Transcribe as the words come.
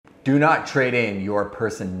Do not trade in your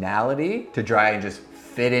personality to try and just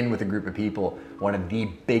fit in with a group of people. One of the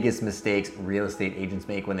biggest mistakes real estate agents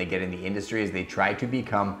make when they get in the industry is they try to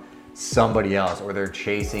become somebody else, or they're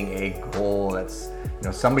chasing a goal that's,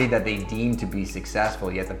 somebody that they deem to be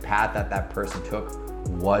successful, yet the path that that person took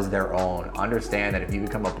was their own. Understand that if you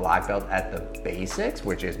become a black belt at the basics,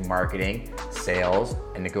 which is marketing, sales,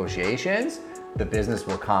 and negotiations, the business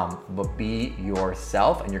will come. But be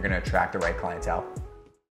yourself and you're gonna attract the right clientele.